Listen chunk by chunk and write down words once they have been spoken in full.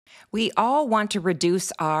We all want to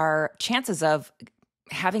reduce our chances of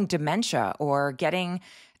having dementia or getting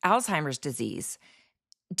Alzheimer's disease.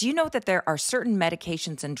 Do you know that there are certain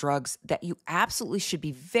medications and drugs that you absolutely should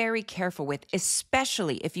be very careful with,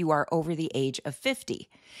 especially if you are over the age of 50?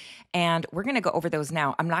 And we're going to go over those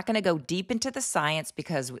now. I'm not going to go deep into the science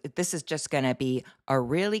because this is just going to be a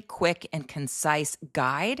really quick and concise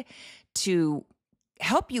guide to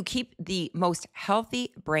help you keep the most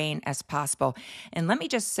healthy brain as possible. And let me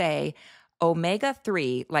just say,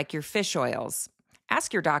 omega-3, like your fish oils,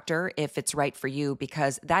 ask your doctor if it's right for you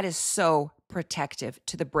because that is so protective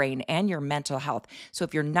to the brain and your mental health. So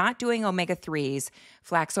if you're not doing omega-3s,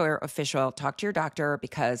 flax oil or fish oil, talk to your doctor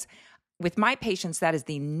because with my patients, that is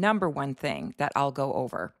the number one thing that I'll go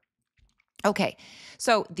over. Okay,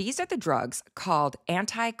 so these are the drugs called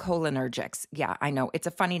anticholinergics. Yeah, I know it's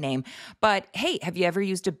a funny name, but hey, have you ever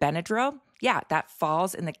used a Benadryl? Yeah, that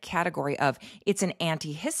falls in the category of it's an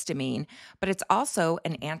antihistamine, but it's also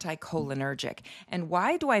an anticholinergic. And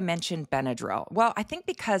why do I mention Benadryl? Well, I think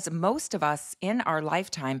because most of us in our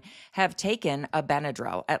lifetime have taken a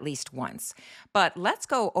Benadryl at least once. But let's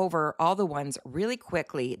go over all the ones really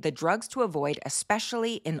quickly, the drugs to avoid,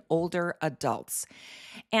 especially in older adults.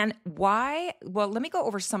 And why? Well, let me go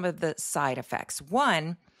over some of the side effects.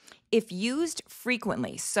 One, if used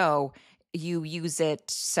frequently, so you use it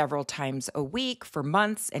several times a week for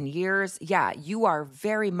months and years, yeah, you are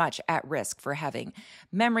very much at risk for having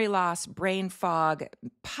memory loss, brain fog,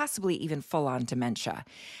 possibly even full-on dementia.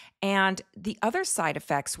 And the other side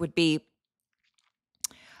effects would be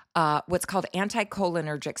what's called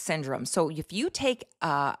Antiolinergic Syndrome. So if you take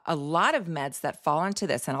a lot of meds that fall into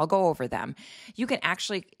this, and I'll go over them, you can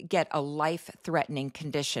actually get a life-threatening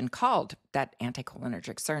condition called that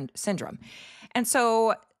Antiolinergic Syndrome. And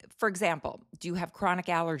so, for example, do you have chronic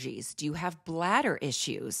allergies? Do you have bladder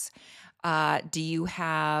issues? Do you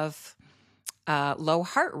have low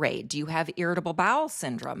heart rate? Do you have irritable bowel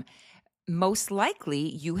syndrome? Most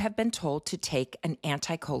likely you have been told to take an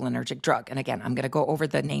anticholinergic drug. And again, I'm going to go over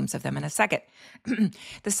the names of them in a second.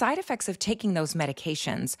 The side effects of taking those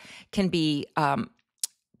medications can be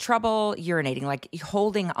trouble urinating, like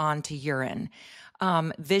holding on to urine,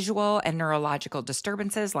 visual and neurological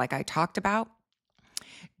disturbances, like I talked about,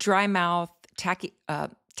 dry mouth,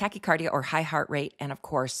 tachycardia or high heart rate, and of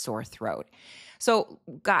course, sore throat. So,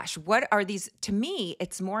 gosh, what are these? To me,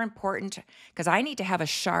 it's more important because I need to have a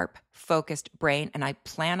sharp, focused brain, and I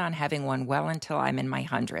plan on having one well until I'm in my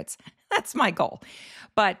hundreds. That's my goal.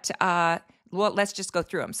 But, well, let's just go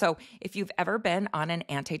through them. So, if you've ever been on an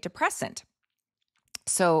antidepressant,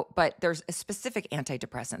 but there's a specific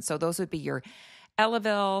antidepressant. So, those would be your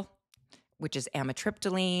Elavil, which is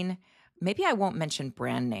amitriptyline. Maybe I won't mention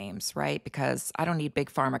brand names, right? Because I don't need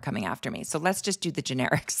big pharma coming after me. So let's just do the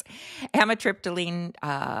generics. Amitriptyline,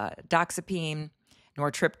 doxepine,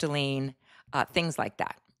 nortriptyline, things like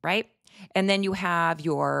that, right? And then you have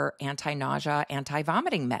your anti-nausea,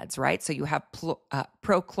 anti-vomiting meds, right? So you have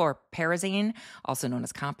prochlorperazine, also known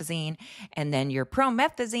as compazine, and then your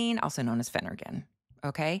promethazine, also known as Phenergan,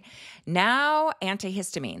 okay? Now,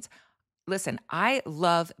 antihistamines. Listen, I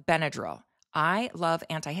love Benadryl. I love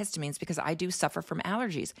antihistamines because I do suffer from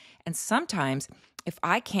allergies. And sometimes if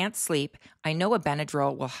I can't sleep, I know a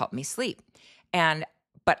Benadryl will help me sleep.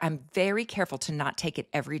 But I'm very careful to not take it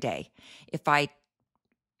every day.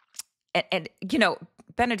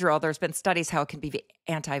 Benadryl, there's been studies how it can be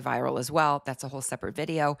antiviral as well. That's a whole separate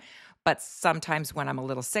video. But sometimes when I'm a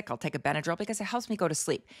little sick, I'll take a Benadryl because it helps me go to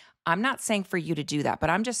sleep. I'm not saying for you to do that, but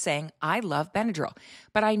I'm just saying I love Benadryl.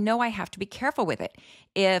 But I know I have to be careful with it.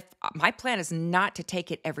 If my plan is not to take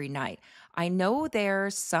it every night, I know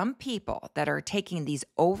there's some people that are taking these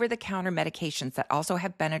over-the-counter medications that also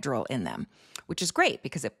have Benadryl in them, which is great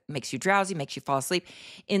because it makes you drowsy, makes you fall asleep.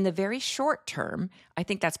 In the very short term, I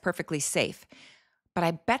think that's perfectly safe. But I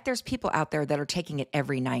bet there's people out there that are taking it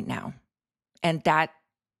every night now. And that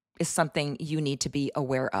is something you need to be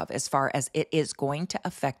aware of as far as it is going to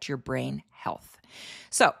affect your brain health.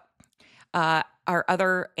 So our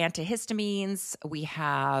other antihistamines, we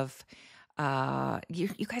have, you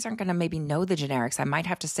guys aren't going to maybe know the generics. I might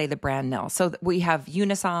have to say the brand nil. So we have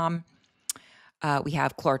Unisom, we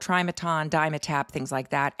have chlorotrimazole, Dimetapp, things like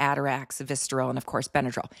that, Atarax, Vistaril, and of course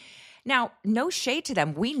Benadryl. Now, no shade to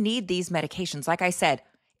them. We need these medications. Like I said,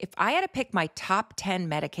 if I had to pick my top 10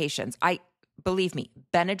 medications, believe me,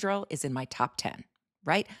 Benadryl is in my top 10,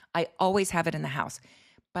 right? I always have it in the house,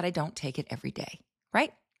 but I don't take it every day,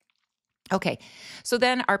 right? Okay, so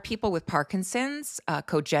then our people with Parkinson's,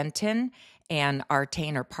 Cogentin and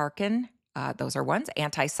Artane or Parkin, those are ones.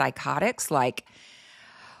 Antipsychotics like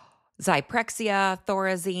Zyprexia,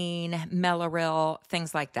 Thorazine, Mellaril,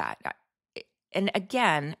 things like that. And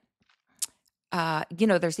again,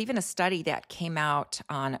 there's even a study that came out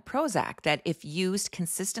on Prozac that if used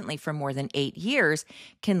consistently for more than 8 years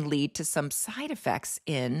can lead to some side effects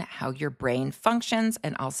in how your brain functions,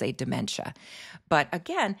 and I'll say dementia. But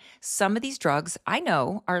again, some of these drugs I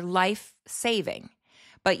know are life-saving,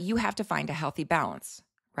 but you have to find a healthy balance,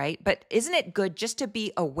 right? But isn't it good just to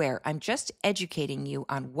be aware? I'm just educating you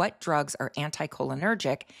on what drugs are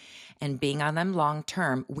anticholinergic, and being on them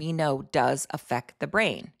long-term, we know does affect the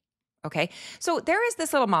brain. Okay, so there is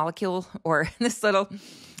this little molecule or this little,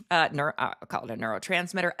 I'll call it a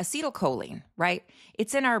neurotransmitter, acetylcholine, right?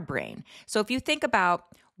 It's in our brain. So if you think about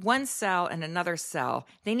one cell and another cell,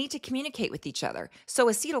 they need to communicate with each other. So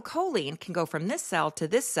acetylcholine can go from this cell to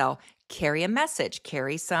this cell, carry a message,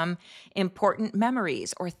 carry some important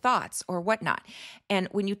memories or thoughts or whatnot. And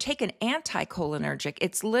when you take an anticholinergic,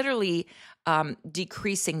 it's literally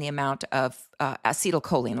decreasing the amount of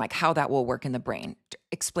acetylcholine, like how that will work in the brain,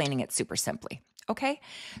 explaining it super simply. Okay,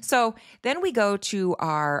 so then we go to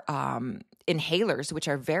our inhalers, which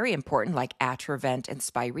are very important, like Atrovent and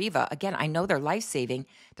Spiriva. Again, I know they're life-saving.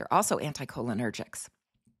 They're also anticholinergics.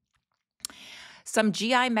 Some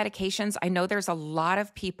GI medications, I know there's a lot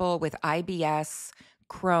of people with IBS,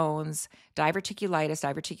 Crohn's,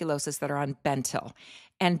 diverticulosis that are on Bentyl.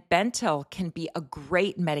 And Bentyl can be a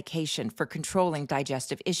great medication for controlling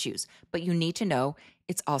digestive issues, but you need to know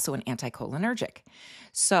it's also an anticholinergic.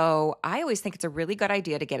 So I always think it's a really good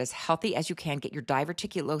idea to get as healthy as you can, get your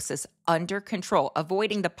diverticulosis under control,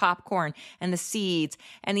 avoiding the popcorn and the seeds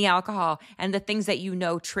and the alcohol and the things that you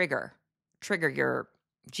know trigger your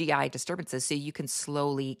GI disturbances, so you can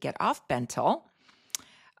slowly get off Bentyl.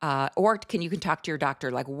 Or you can talk to your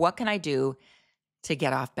doctor, like, what can I do to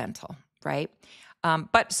get off Bentyl, right?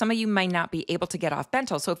 But some of you might not be able to get off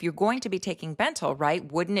Bentyl. So if you're going to be taking Bentyl,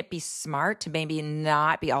 right, wouldn't it be smart to maybe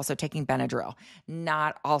not be also taking Benadryl,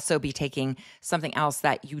 not also be taking something else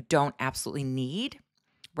that you don't absolutely need,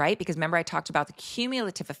 right? Because remember, I talked about the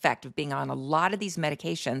cumulative effect of being on a lot of these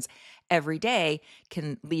medications every day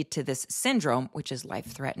can lead to this syndrome, which is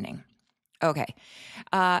life-threatening. Okay.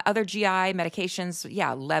 Other GI medications,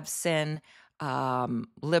 Levsin,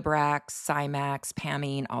 Librax, Cymax,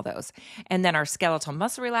 Pamine, all those. And then our skeletal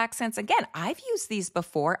muscle relaxants. Again, I've used these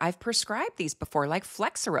before. I've prescribed these before, like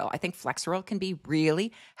Flexeril. I think Flexeril can be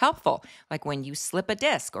really helpful. Like when you slip a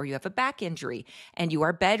disc or you have a back injury and you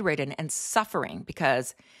are bedridden and suffering,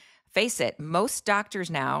 because face it, most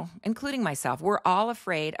doctors now, including myself, we're all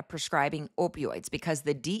afraid of prescribing opioids because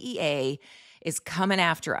the DEA is coming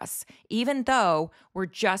after us, even though we're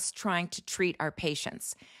just trying to treat our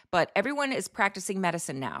patients. But everyone is practicing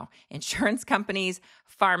medicine now, insurance companies,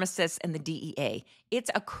 pharmacists, and the DEA.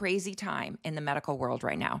 It's a crazy time in the medical world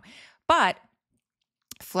right now. But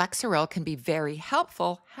Flexeril can be very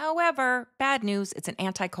helpful. However, bad news, it's an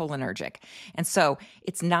anticholinergic. And so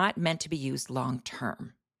it's not meant to be used long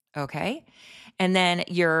term. Okay. And then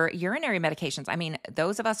your urinary medications. I mean,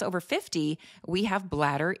 those of us over 50, we have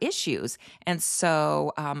bladder issues. And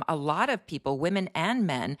so a lot of people, women and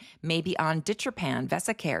men, may be on ditropan,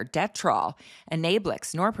 Vesicare, Detrol,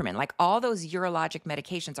 Enablix, Norpirmin. Like all those urologic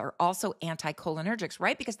medications are also anticholinergics,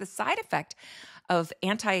 right? Because the side effect of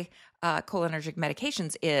anticholinergic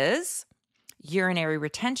medications is urinary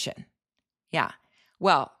retention. Yeah.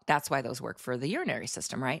 Well, that's why those work for the urinary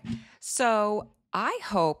system, right? So I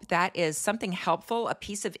hope that is something helpful, a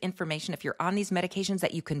piece of information if you're on these medications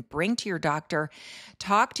that you can bring to your doctor.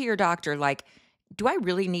 Talk to your doctor like, do I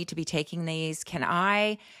really need to be taking these? Can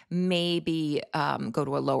I maybe go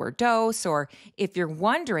to a lower dose? Or if you're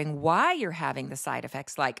wondering why you're having the side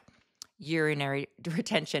effects like urinary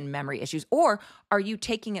retention, memory issues, or are you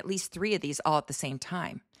taking at least 3 of these all at the same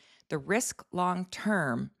time? The risk long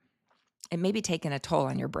term, it may be taking a toll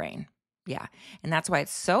on your brain. Yeah. And that's why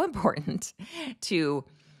it's so important to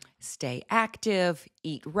stay active,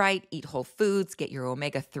 eat right, eat whole foods, get your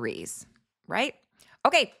omega-3s, right?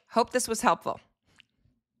 Okay. Hope this was helpful.